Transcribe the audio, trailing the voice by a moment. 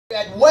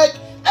at work,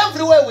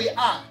 everywhere we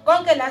are.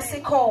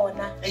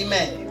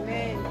 Amen.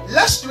 Amen.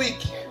 Last week,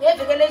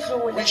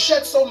 we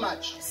shared so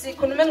much. We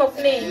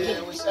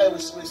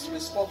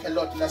spoke a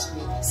lot last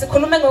week.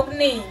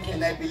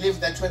 And I believe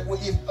that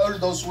if all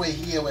those who were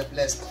here were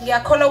blessed. We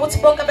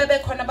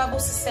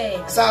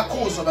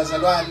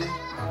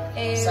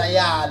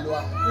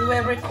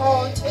were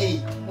recalled.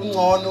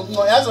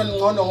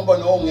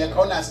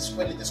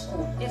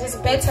 It is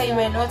better you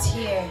were not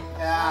here.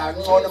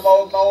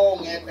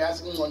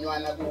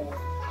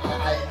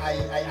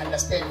 I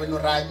understand when you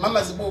write.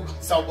 Mama Zibuk,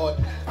 Saubot.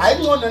 I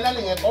don't know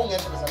nothing about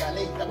it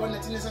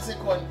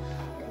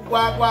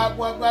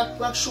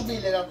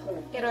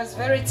was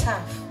very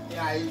tough.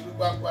 Yeah, it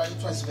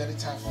was very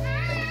tough.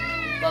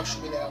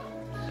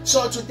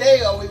 So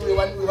today we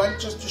want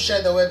just to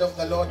share the word of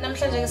the Lord.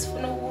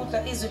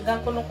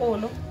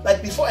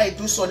 But before I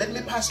do so, let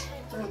me pass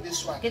through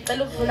this one. And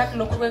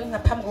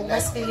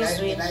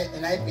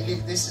I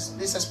believe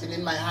this has been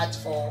in my heart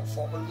for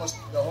almost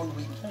the whole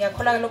week.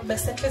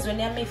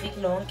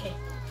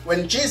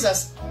 When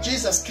Jesus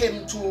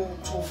came to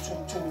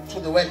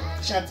the world,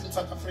 in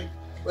South Africa,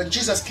 when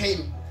Jesus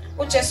came,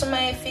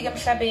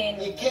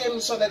 he came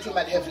so that we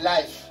might have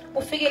life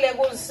and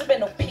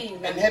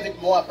have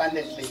it more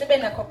abundantly.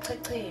 And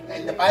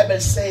the Bible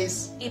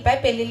says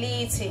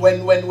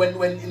when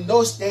in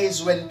those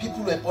days when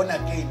people were born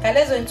again, I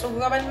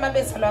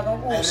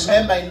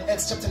remember in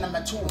Acts chapter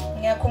number 2,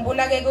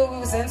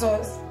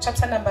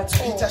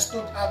 Peter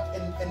stood up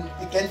and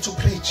began to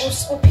preach.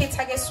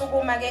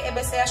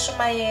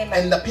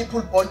 And the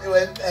people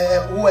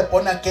who were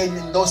born again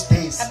in those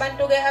days,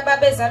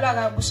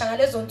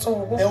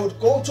 they would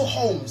go to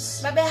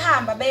homes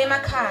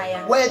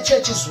where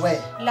churches were.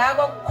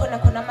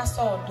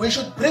 We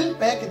should bring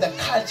back the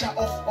culture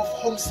of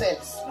home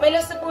service,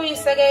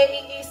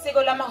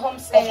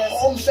 of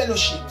home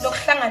fellowships.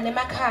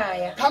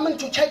 Coming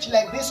to church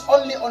like this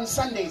only on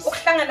Sundays,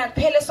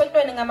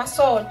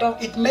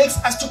 it makes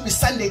us to be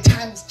Sunday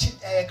times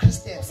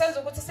Christians.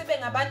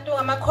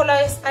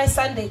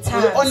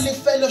 We only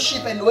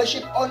fellowship and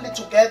worship only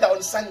together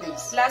on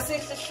Sundays.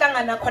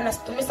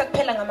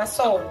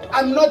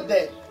 I'm not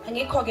there.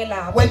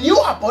 When you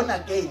are born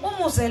again,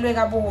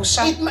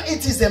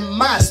 it is a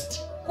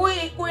must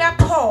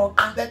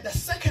that the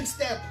second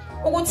step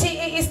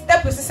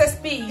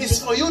is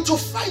for you to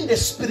find a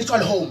spiritual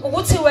home.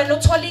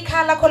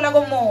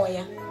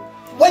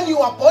 When you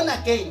are born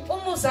again,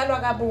 you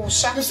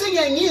see,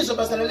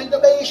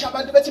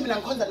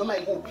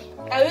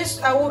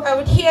 I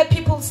would hear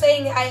people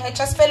saying, I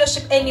just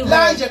fellowship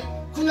anywhere.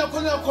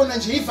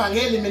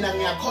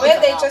 Where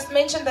they just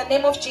mention the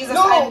name of Jesus,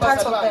 I'm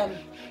part of them.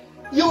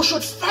 You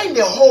should find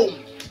a home,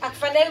 a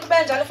place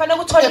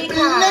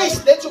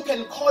that you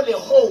can call a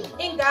home.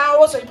 And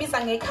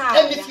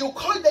if you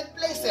call that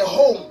place a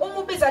home,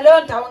 in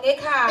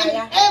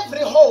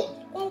every home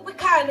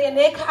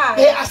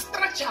there are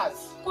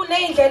structures,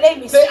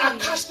 there are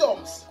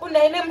customs,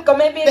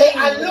 there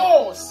are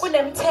laws.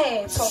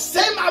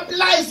 Same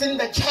applies in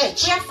the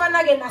church.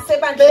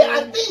 There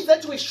are things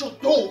that we should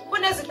do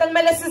and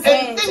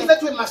things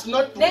that we must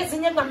not do.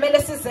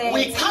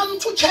 We come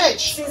to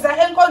church to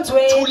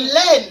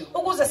learn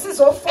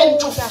and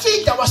to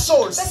feed our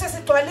souls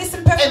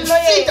and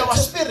feed our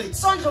spirits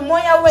so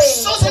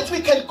that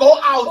we can go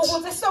out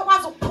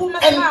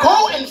and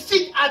go and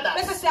feed others.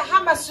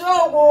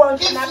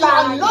 If you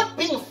are not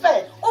being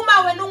fed,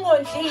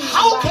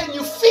 how can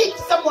you feed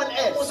someone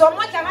else?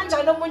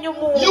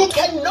 You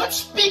cannot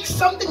speak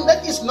something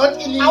that is not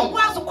in you. The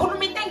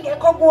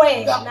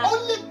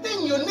only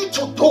thing you need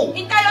to do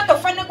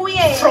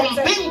from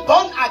being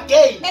born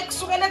again,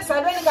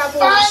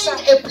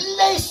 find a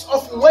place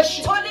of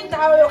worship, find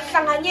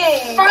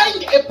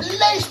a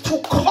place to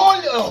call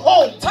a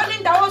home,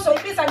 find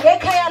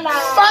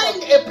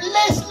a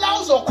place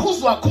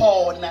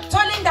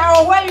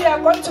where you are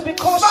going to be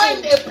called,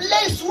 find a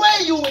place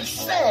where you will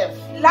serve.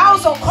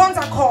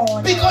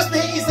 Because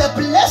there is a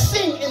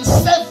blessing in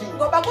serving.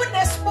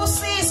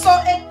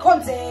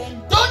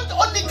 Don't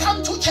only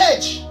come to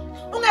church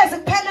and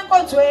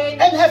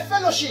have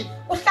fellowship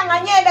and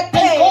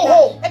go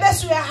home,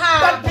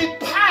 but be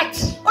part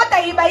of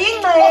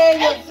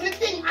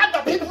everything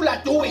other people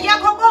are doing.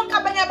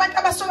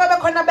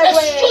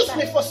 Excuse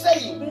me for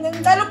saying,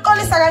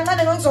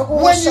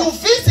 when you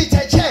visit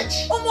a church,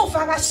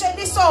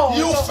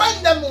 you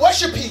find them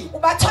worshiping,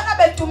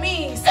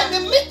 and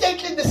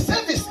immediately the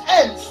service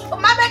ends,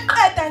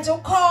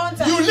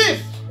 you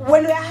leave.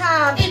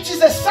 It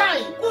is a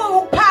sign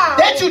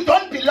that you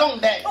don't belong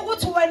there.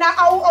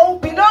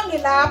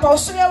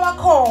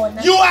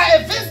 You are a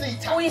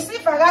visitor, or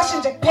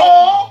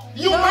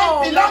you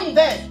might belong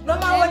there.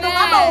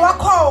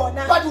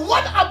 But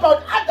what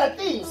about other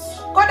things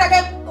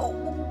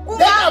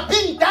that are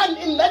being done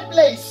in that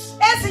place?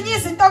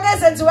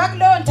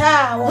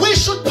 We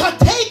should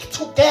partake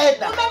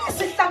together.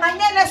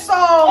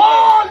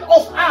 All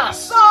of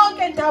us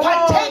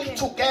partake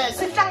together,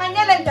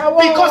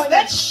 because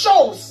that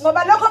shows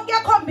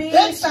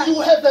that you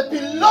have a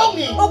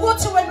belonging, the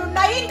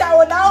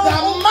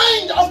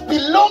mind of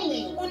belonging.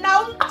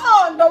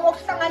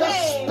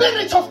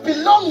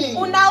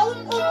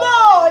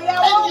 knowing,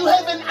 and you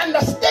have an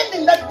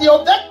understanding that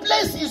that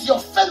place is your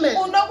family.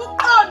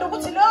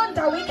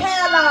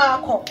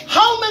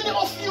 How many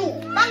of you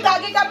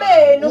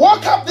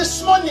woke up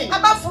this morning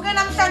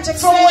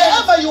from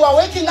wherever you are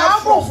waking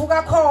up from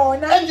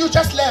and you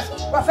just left?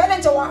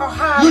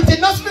 You did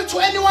not speak to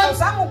anyone.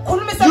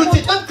 You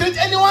did not greet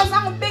anyone.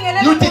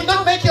 You did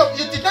not make your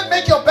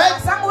bed.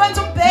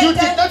 You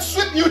did not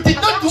sweep. You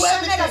did not do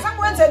anything.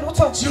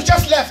 You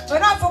just left.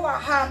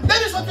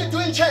 That is what we do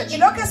in church.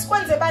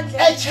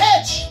 A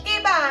church,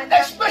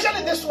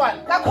 especially this one,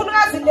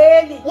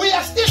 we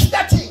are still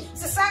starting.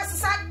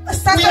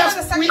 We are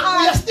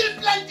still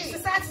planting.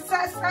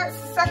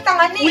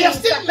 We are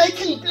still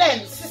making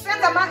plans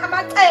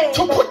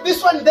to put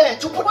this one there,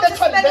 to put that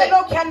one there,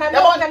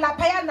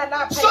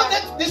 so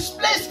that this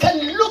place can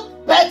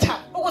look better.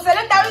 So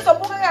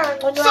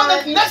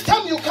that next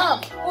time you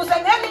come,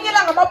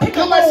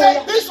 you might say,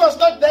 this was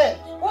not there,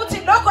 but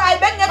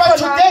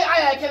today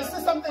I can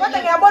see something new.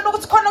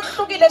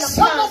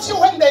 Some of you,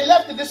 when they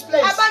left this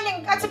place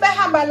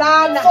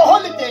for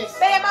holidays,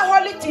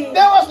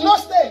 there was no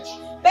stage.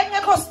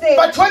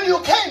 But when you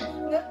came,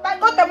 there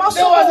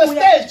was a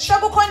stage.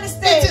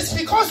 It is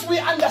because we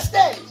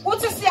understand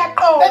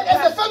that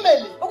as a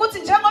family,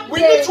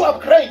 we need to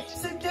upgrade.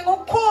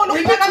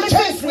 We need to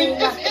change.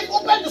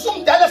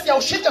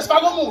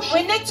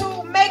 We need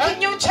to make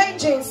new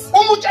changes.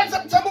 When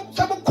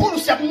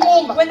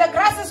the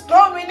grass is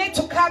grown, we need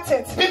to cut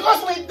it.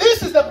 Because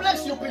this is the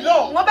place you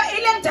belong. And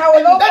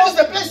that is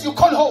the place you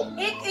call home.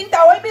 Make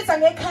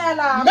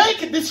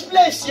this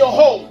place your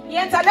home.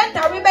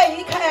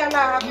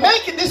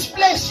 Make this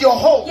place your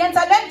home.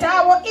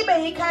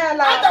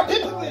 Other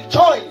people will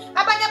join.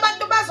 But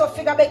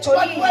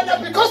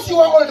because you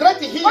are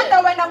already here,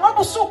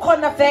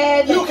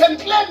 you can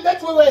claim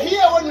that we were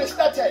here when we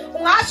started.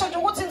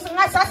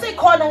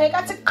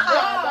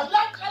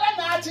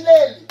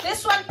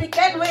 This one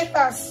began with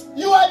us.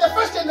 You are the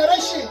first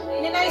generation.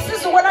 As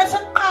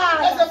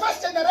the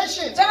first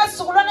generation,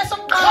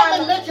 come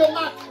and make your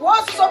mark.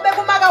 Come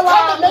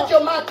and make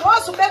your mark.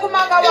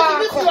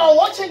 Even if you are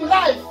watching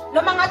live,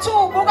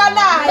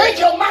 make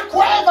your mark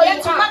wherever you are.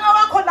 And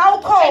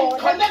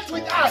connect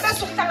with us.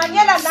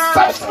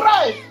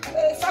 Subscribe.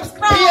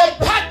 Be a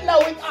partner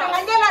with us.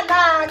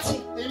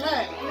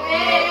 Amen.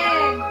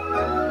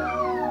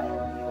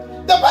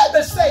 The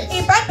Bible says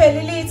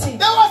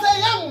there was a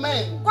young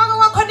man by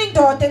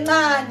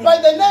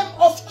the name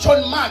of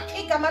John Mark.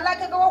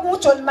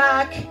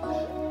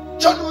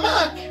 John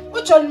Mark.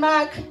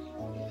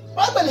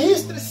 Bible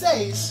history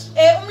says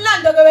he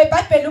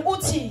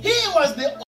was the